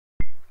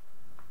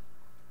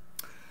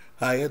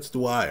Hi, it's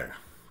Dwyer,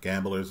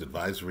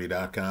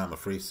 gamblersadvisory.com, a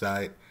free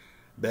site,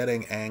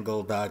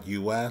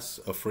 bettingangle.us,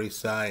 a free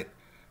site.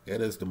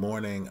 It is the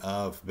morning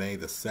of May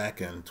the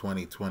 2nd,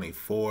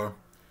 2024.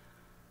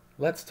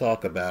 Let's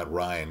talk about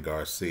Ryan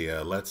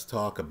Garcia. Let's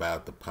talk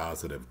about the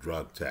positive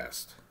drug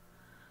test.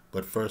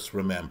 But first,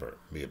 remember,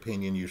 the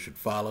opinion you should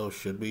follow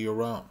should be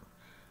your own.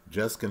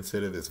 Just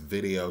consider this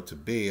video to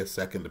be a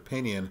second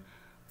opinion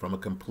from a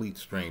complete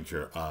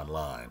stranger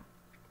online.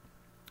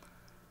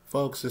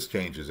 Folks, this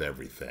changes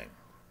everything.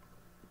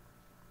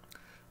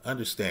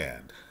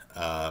 Understand,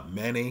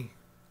 many,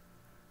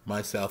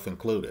 myself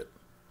included,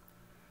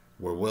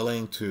 were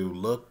willing to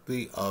look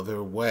the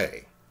other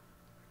way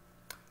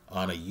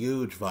on a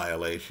huge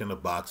violation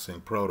of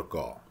boxing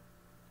protocol.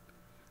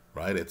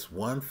 Right? It's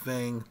one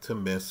thing to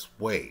miss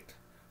weight.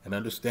 And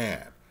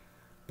understand,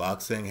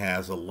 boxing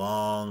has a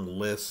long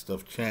list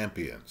of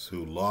champions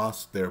who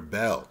lost their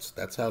belts.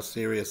 That's how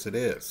serious it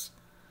is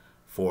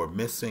for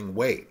missing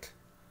weight.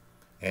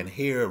 And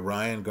here,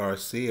 Ryan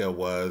Garcia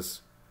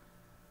was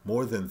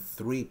more than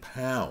 3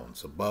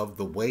 pounds above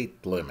the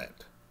weight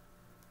limit.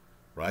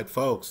 Right,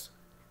 folks?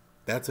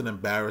 That's an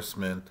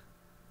embarrassment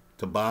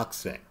to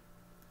boxing.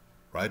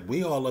 Right?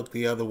 We all looked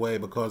the other way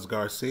because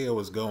Garcia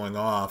was going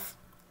off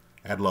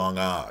at long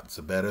odds,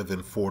 a better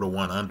than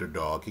 4-1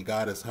 underdog. He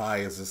got as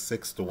high as a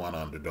 6-1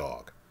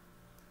 underdog.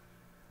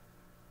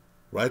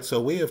 Right? So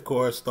we, of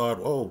course, thought,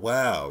 oh,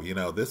 wow,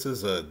 this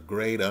is a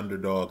great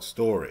underdog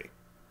story.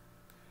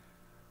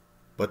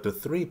 But the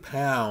 3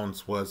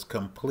 pounds was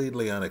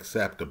completely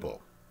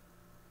unacceptable.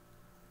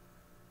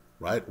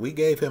 Right? We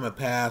gave him a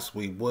pass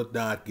we would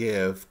not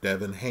give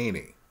Devin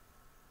Haney.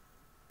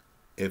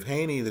 If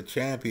Haney, the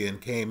champion,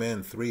 came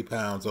in 3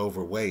 pounds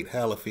overweight,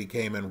 hell, if he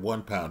came in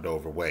 1 pound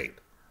overweight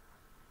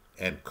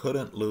and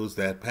couldn't lose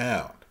that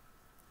pound,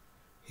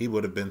 he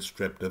would have been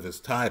stripped of his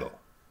title.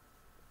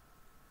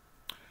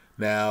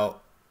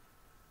 Now,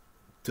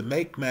 to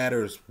make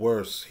matters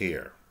worse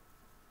here,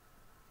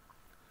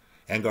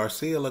 and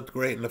Garcia looked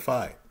great in the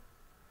fight,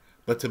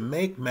 but to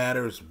make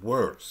matters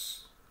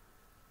worse,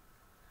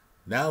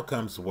 now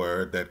comes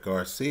word that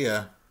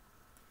Garcia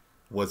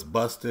was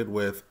busted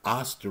with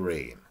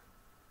Ostarine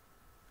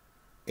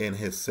in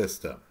his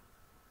system.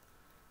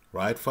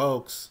 Right,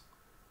 folks?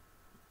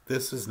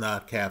 This is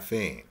not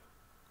caffeine.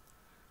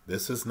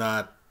 This is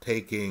not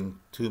taking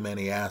too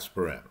many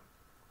aspirin.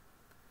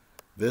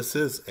 This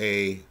is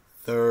a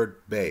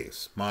third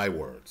base, my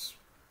words,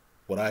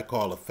 what I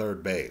call a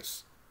third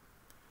base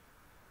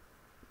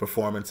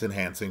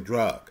performance-enhancing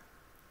drug.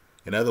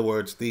 In other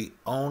words, the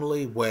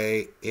only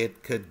way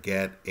it could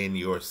get in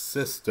your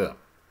system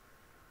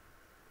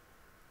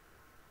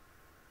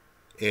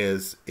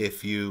is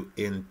if you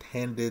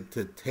intended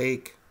to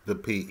take the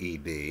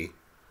PED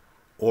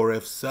or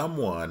if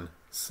someone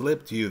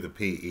slipped you the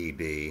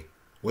PED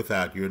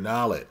without your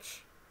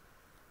knowledge.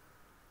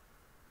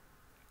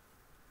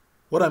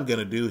 What I'm going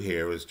to do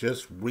here is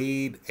just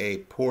read a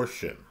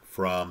portion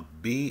from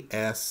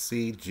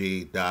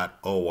bscg.org.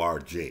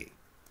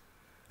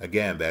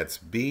 Again, that's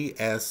bscg.org.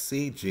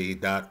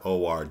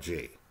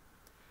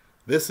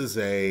 This is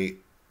a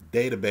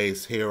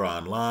database here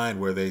online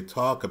where they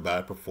talk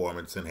about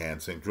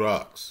performance-enhancing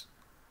drugs.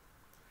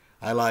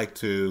 I like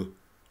to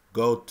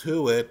go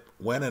to it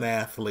when an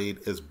athlete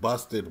is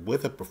busted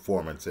with a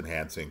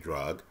performance-enhancing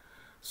drug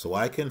so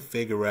I can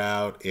figure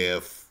out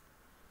if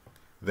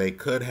they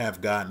could have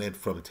gotten it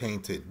from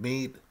tainted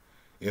meat,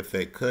 if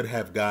they could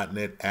have gotten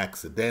it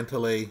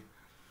accidentally,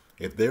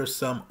 if there's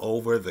some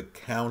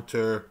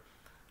over-the-counter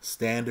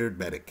standard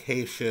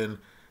medication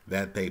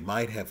that they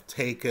might have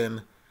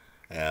taken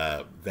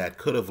that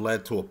could have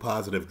led to a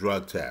positive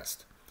drug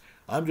test.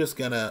 I'm just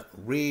going to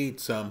read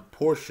some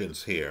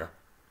portions here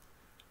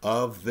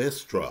of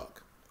this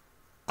drug,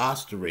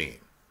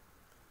 Ostarine,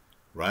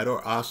 right,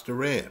 or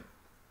Ostarine.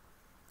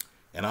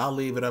 And I'll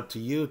leave it up to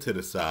you to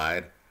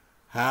decide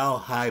how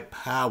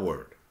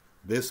high-powered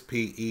this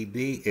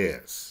PED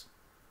is,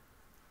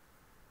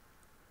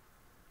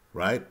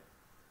 right?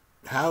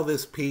 How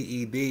this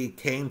PED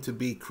came to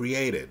be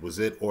created. Was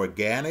it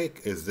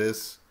organic? Is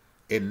this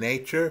in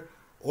nature?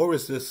 Or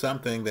is this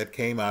something that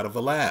came out of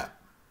a lab?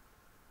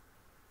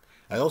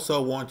 I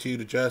also want you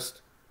to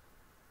just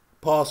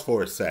pause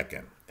for a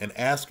second and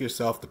ask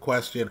yourself the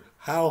question,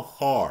 how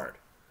hard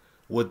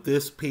would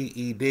this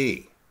PED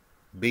be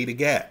to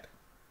get?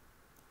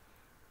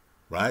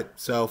 Right?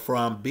 So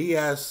from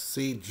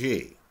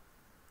BSCG,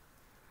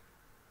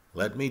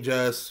 let me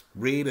just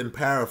read and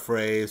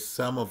paraphrase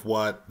some of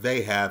what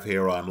they have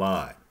here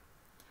online.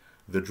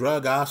 The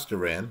drug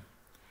Ostarine,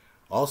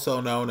 also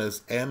known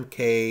as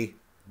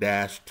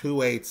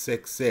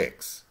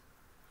MK-2866,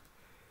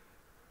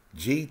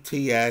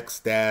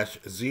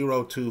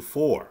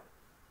 GTX-024,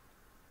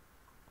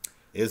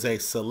 is a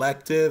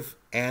selective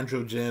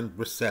androgen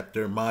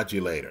receptor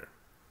modulator.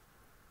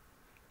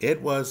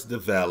 It was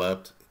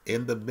developed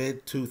in the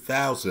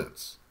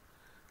mid-2000s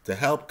to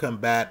help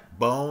combat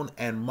bone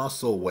and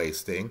muscle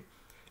wasting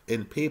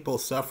in people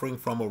suffering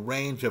from a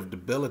range of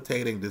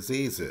debilitating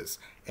diseases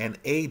and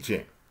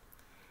aging,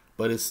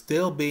 but is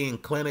still being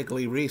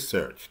clinically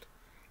researched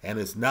and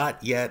is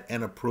not yet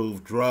an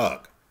approved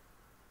drug.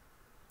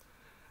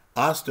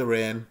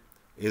 Ostarine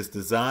is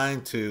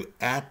designed to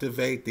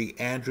activate the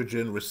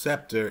androgen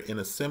receptor in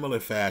a similar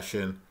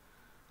fashion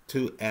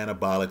to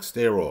anabolic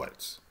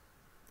steroids.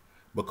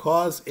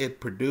 Because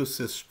it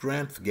produces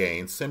strength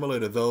gains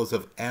similar to those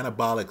of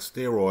anabolic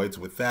steroids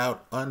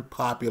without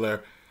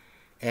unpopular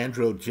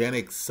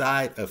androgenic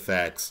side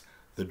effects,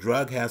 the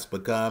drug has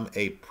become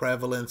a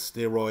prevalent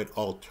steroid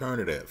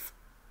alternative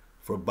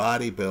for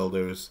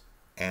bodybuilders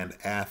and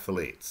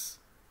athletes.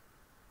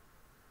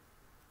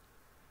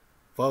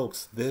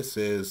 Folks, this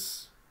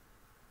is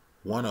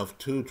one of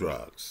two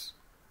drugs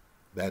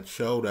that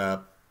showed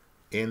up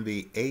in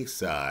the A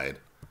side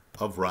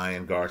of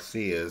Ryan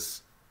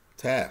Garcia's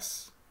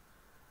tests.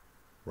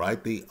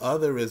 Right? The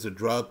other is a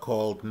drug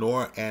called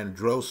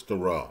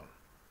norandrosterone.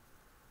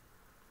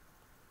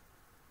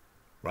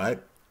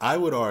 Right? I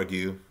would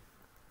argue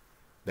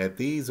that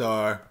these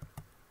are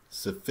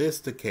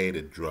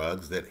sophisticated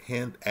drugs that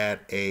hint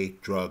at a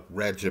drug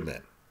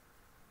regimen.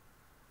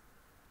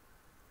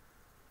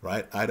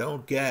 Right? I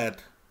don't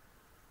get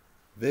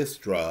this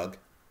drug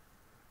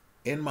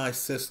in my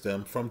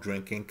system from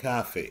drinking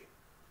coffee.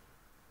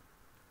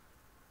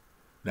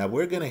 Now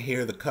we're going to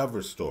hear the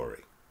cover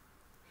story,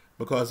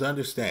 because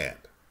understand,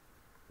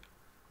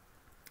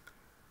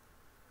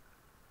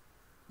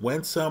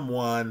 when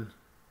someone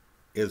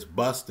is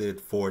busted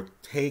for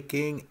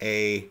taking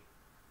a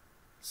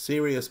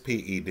serious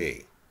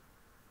PED,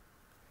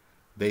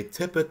 they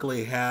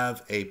typically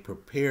have a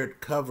prepared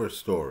cover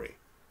story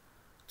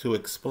to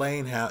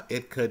explain how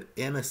it could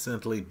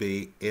innocently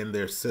be in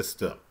their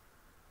system.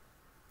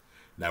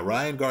 Now,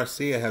 Ryan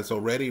Garcia has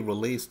already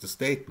released a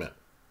statement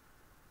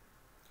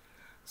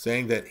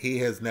saying that he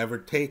has never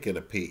taken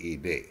a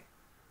PED.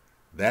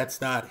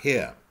 That's not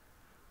him,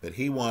 that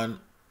he won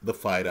the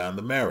fight on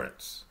the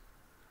merits.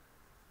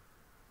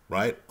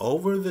 Right?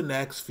 Over the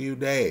next few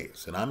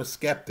days, and I'm a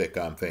skeptic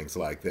on things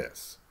like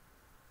this,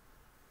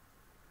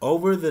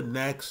 over the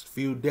next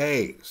few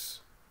days,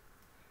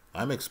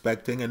 I'm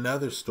expecting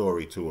another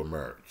story to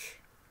emerge.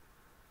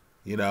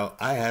 You know,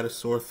 I had a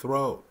sore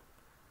throat.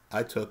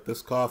 I took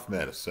this cough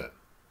medicine.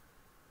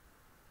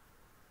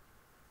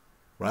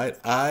 Right?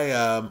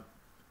 I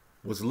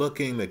was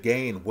looking to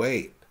gain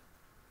weight.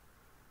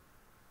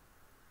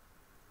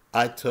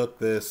 I took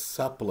this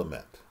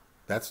supplement.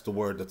 That's the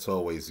word that's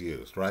always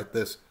used, right?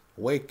 This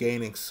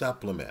weight-gaining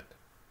supplement.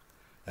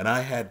 And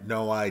I had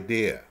no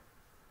idea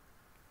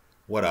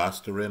what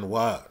Ostarine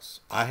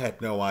was. I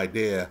had no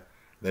idea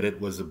that it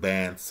was a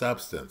banned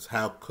substance.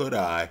 How could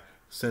I,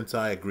 since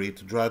I agreed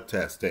to drug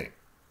testing?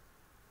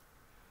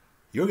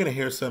 You're going to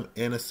hear some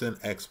innocent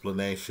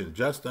explanation.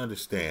 Just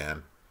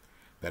understand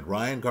that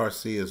Ryan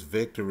Garcia's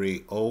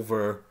victory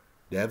over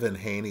Devin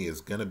Haney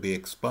is going to be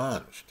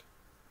expunged.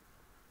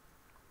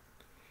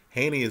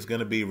 Haney is going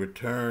to be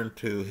returned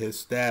to his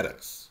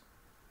status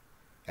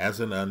as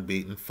an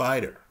unbeaten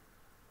fighter.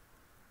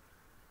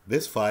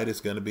 This fight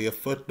is going to be a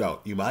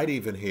footnote. You might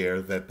even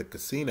hear that the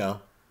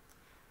casino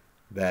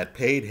that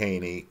paid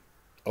Haney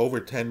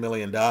over $10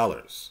 million,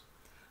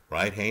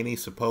 right?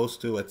 Haney's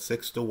supposed to, at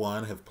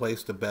 6-1, have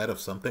placed a bet of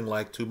something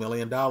like $2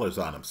 million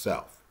on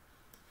himself.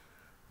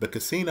 The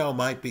casino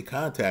might be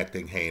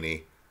contacting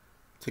Haney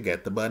to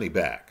get the money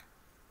back.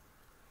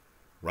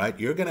 Right?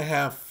 You're going to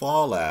have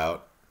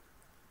fallout.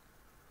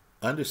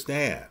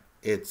 Understand,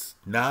 it's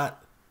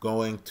not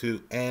going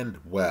to end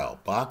well.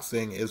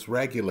 Boxing is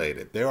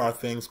regulated. There are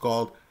things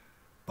called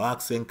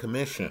boxing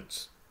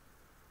commissions.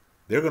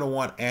 They're going to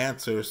want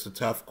answers to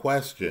tough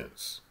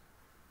questions.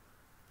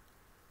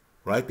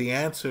 Right? The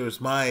answers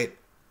might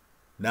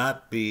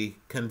not be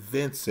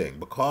convincing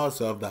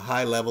because of the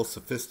high-level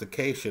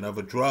sophistication of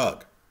a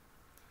drug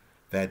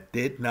that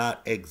did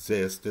not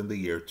exist in the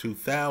year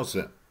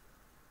 2000.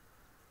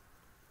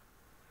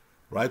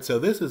 Right? So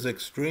this is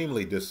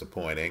extremely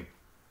disappointing.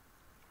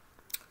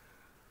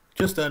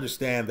 Just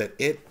understand that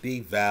it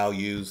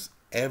devalues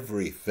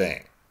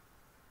everything.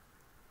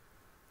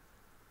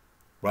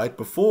 Right?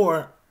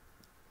 Before,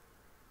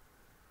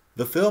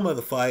 the film of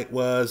the fight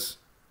was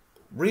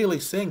really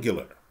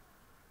singular.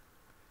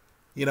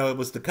 You know, it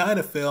was the kind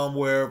of film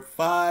where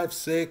 5,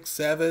 6,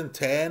 7,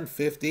 10,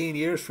 15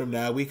 years from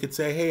now, we could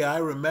say, hey, I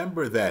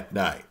remember that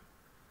night.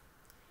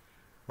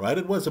 Right?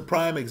 It was a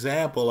prime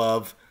example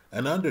of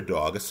an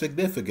underdog, a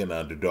significant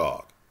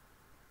underdog,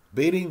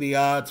 beating the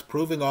odds,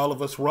 proving all of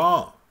us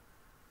wrong.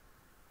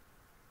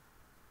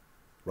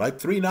 Right?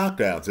 3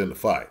 knockdowns in the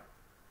fight.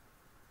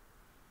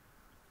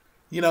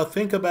 You know,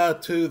 think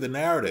about, too, the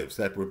narratives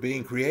that were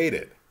being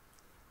created.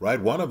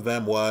 Right? One of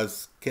them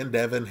was, can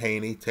Devin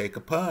Haney take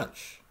a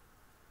punch?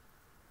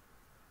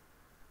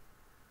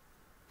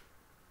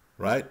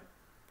 Right?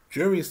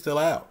 Jury's still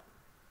out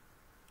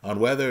on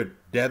whether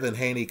Devin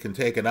Haney can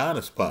take an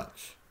honest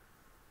punch.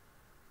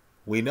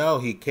 We know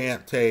he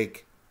can't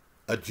take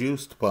a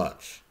juiced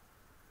punch.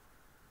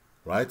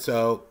 Right?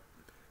 So,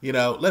 you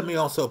know, let me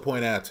also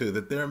point out, too,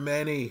 that there are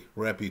many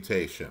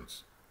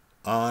reputations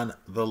on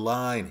the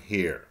line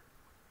here.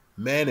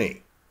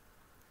 Many.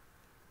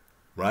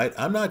 right?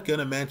 I'm not going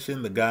to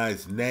mention the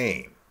guy's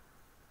name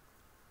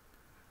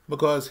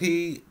because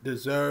he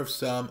deserves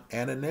some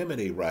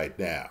anonymity right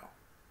now.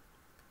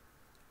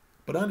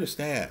 But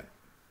understand,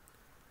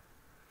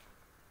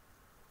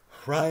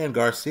 Ryan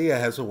Garcia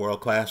has a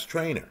world-class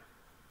trainer,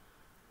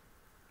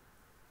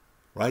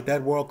 right?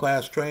 That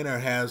world-class trainer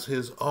has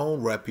his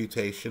own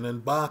reputation in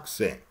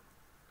boxing.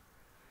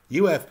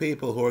 You have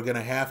people who are going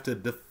to have to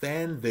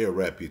defend their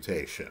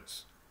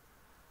reputations,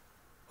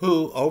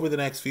 who over the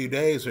next few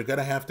days are going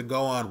to have to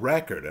go on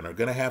record and are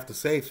going to have to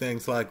say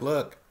things like,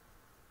 look,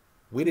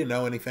 we didn't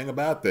know anything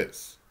about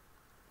this.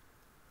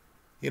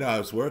 You know, I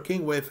was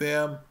working with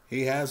him.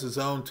 He has his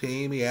own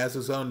team. He has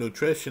his own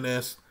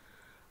nutritionist.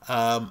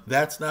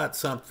 That's not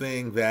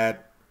something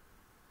that,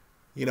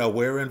 you know,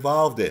 we're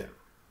involved in.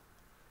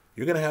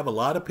 You're going to have a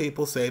lot of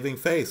people saving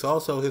face.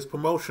 Also, his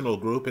promotional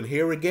group, and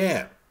here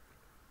again,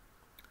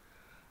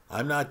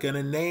 I'm not going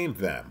to name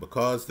them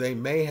because they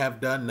may have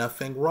done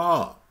nothing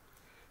wrong.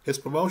 His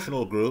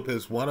promotional group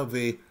is one of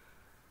the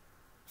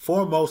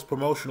foremost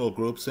promotional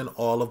groups in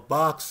all of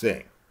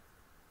boxing.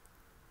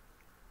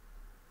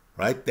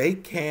 Right? They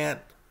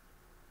can't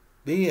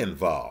be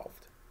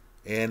involved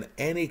in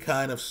any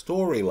kind of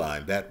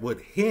storyline that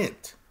would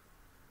hint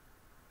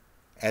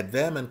at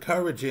them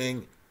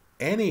encouraging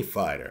any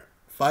fighter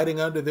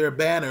fighting under their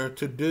banner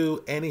to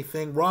do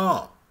anything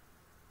wrong.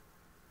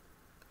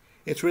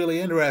 It's really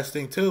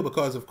interesting, too,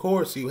 because, of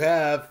course, you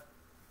have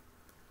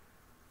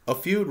a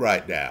feud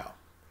right now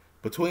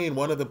between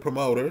one of the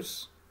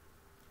promoters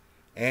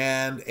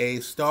and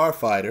a star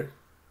fighter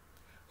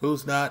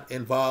who's not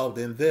involved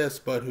in this,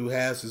 but who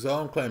has his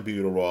own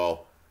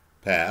clenbuterol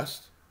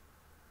past,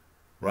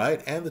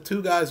 right? And the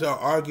two guys are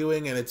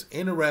arguing, and it's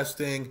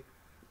interesting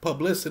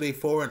publicity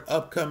for an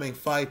upcoming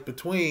fight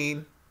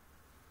between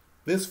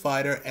this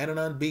fighter and an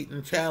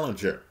unbeaten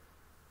challenger.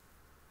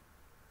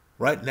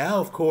 Right now,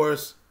 of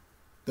course,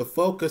 the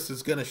focus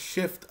is going to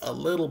shift a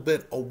little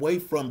bit away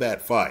from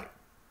that fight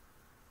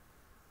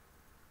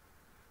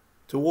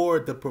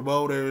toward the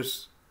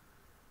promoter's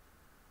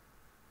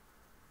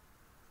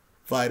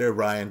fighter,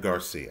 Ryan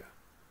Garcia.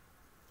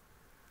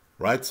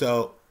 Right?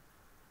 So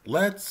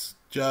let's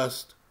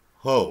just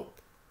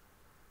hope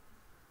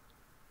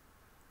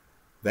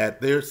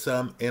that there's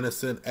some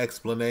innocent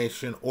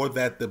explanation or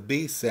that the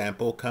B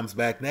sample comes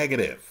back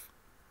negative.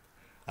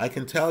 I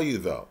can tell you,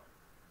 though,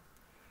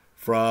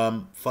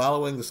 from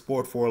following the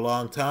sport for a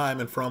long time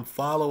and from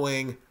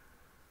following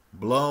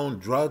blown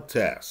drug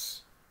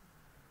tests,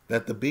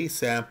 that the B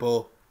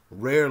sample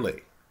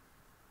rarely,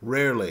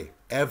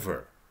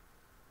 ever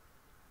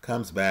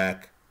comes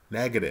back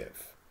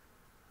negative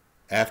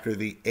after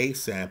the A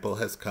sample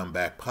has come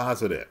back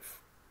positive.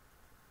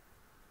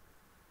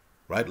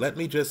 Right? Let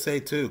me just say,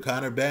 too,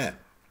 Conor Benn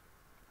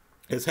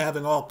is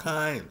having all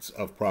kinds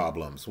of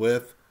problems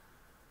with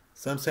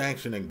some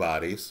sanctioning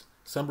bodies,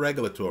 some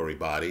regulatory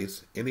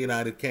bodies in the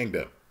United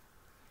Kingdom.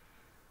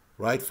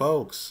 Right,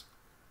 folks?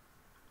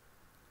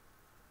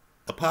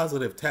 A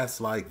positive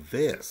test like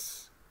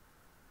this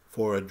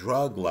for a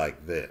drug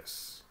like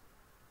this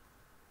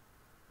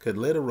could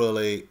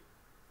literally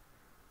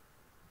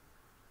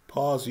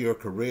pause your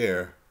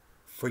career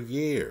for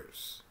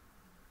years.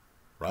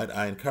 Right?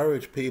 I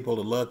encourage people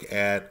to look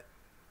at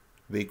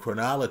the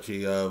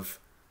chronology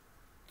of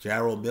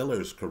Jarrell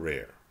Miller's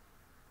career.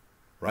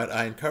 Right?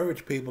 I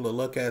encourage people to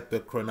look at the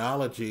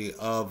chronology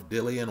of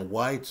Dillian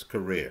Whyte's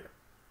career.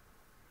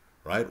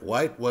 Right?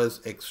 Whyte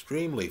was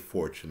extremely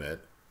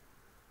fortunate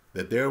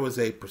that there was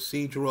a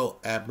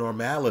procedural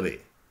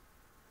abnormality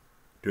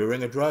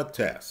during a drug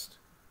test.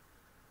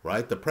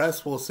 Right? The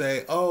press will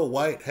say, oh,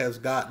 Whyte has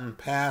gotten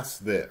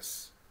past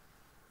this.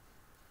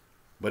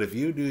 But if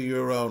you do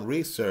your own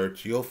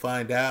research, you'll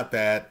find out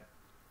that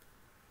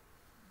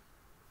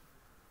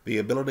the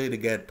ability to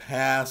get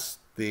past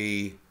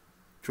the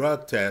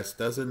drug test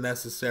doesn't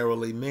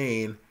necessarily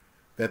mean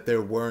that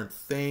there weren't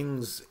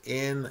things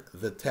in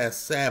the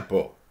test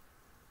sample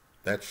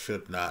that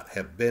should not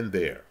have been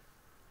there.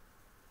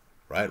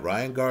 Right?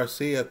 Ryan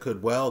Garcia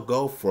could well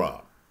go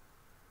from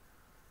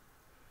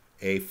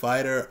a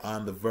fighter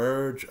on the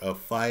verge of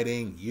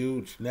fighting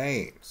huge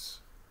names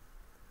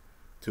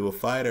to a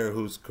fighter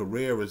whose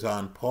career is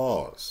on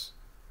pause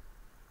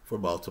for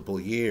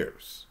multiple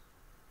years.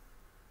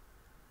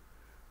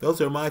 Those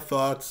are my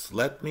thoughts.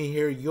 Let me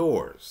hear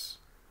yours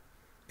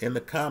in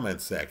the comment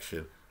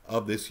section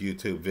of this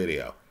YouTube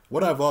video.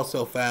 What I've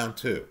also found,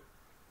 too,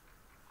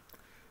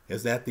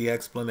 is that the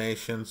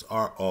explanations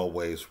are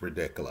always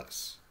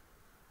ridiculous.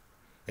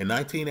 In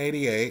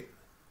 1988,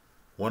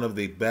 one of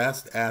the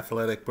best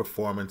athletic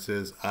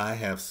performances I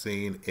have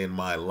seen in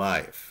my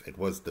life. It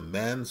was the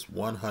men's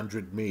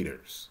 100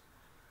 meters.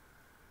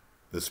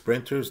 The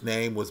sprinter's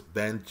name was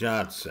Ben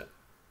Johnson.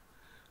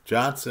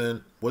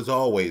 Johnson was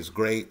always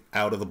great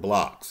out of the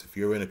blocks if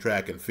you're in a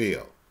track and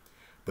field.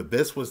 But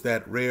this was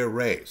that rare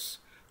race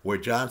where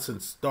Johnson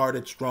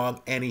started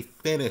strong and he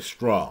finished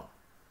strong.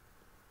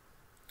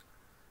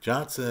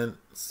 Johnson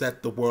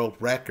set the world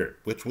record,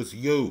 which was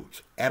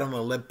huge, at an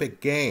Olympic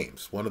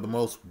Games, one of the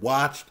most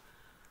watched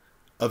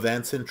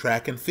events in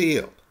track and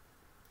field.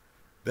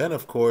 Then,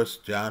 of course,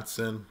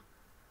 Johnson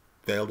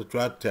failed a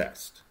drug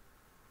test.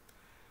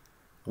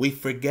 We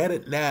forget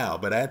it now,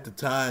 but at the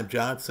time,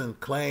 Johnson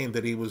claimed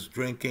that he was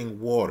drinking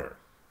water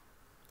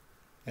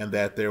and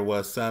that there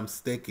was some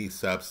sticky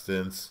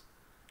substance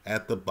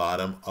at the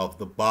bottom of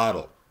the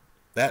bottle.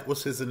 That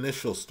was his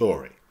initial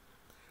story.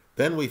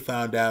 Then we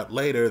found out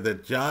later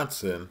that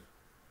Johnson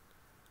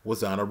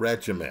was on a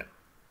regimen.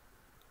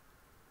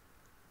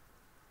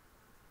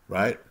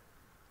 Right?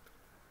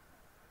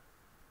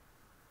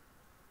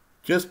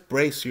 Just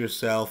brace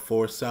yourself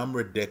for some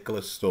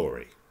ridiculous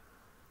story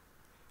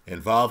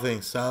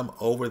involving some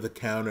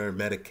over-the-counter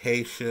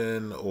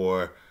medication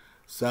or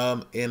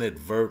some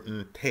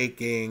inadvertent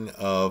taking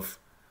of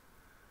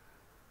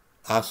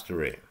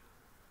Ostarine,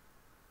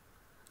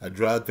 a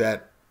drug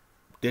that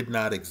did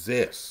not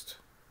exist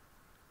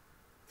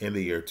in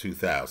the year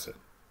 2000.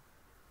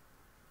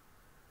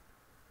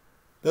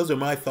 Those are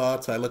my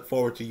thoughts. I look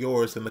forward to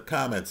yours in the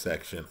comment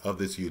section of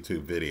this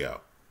YouTube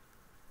video.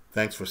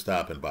 Thanks for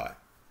stopping by.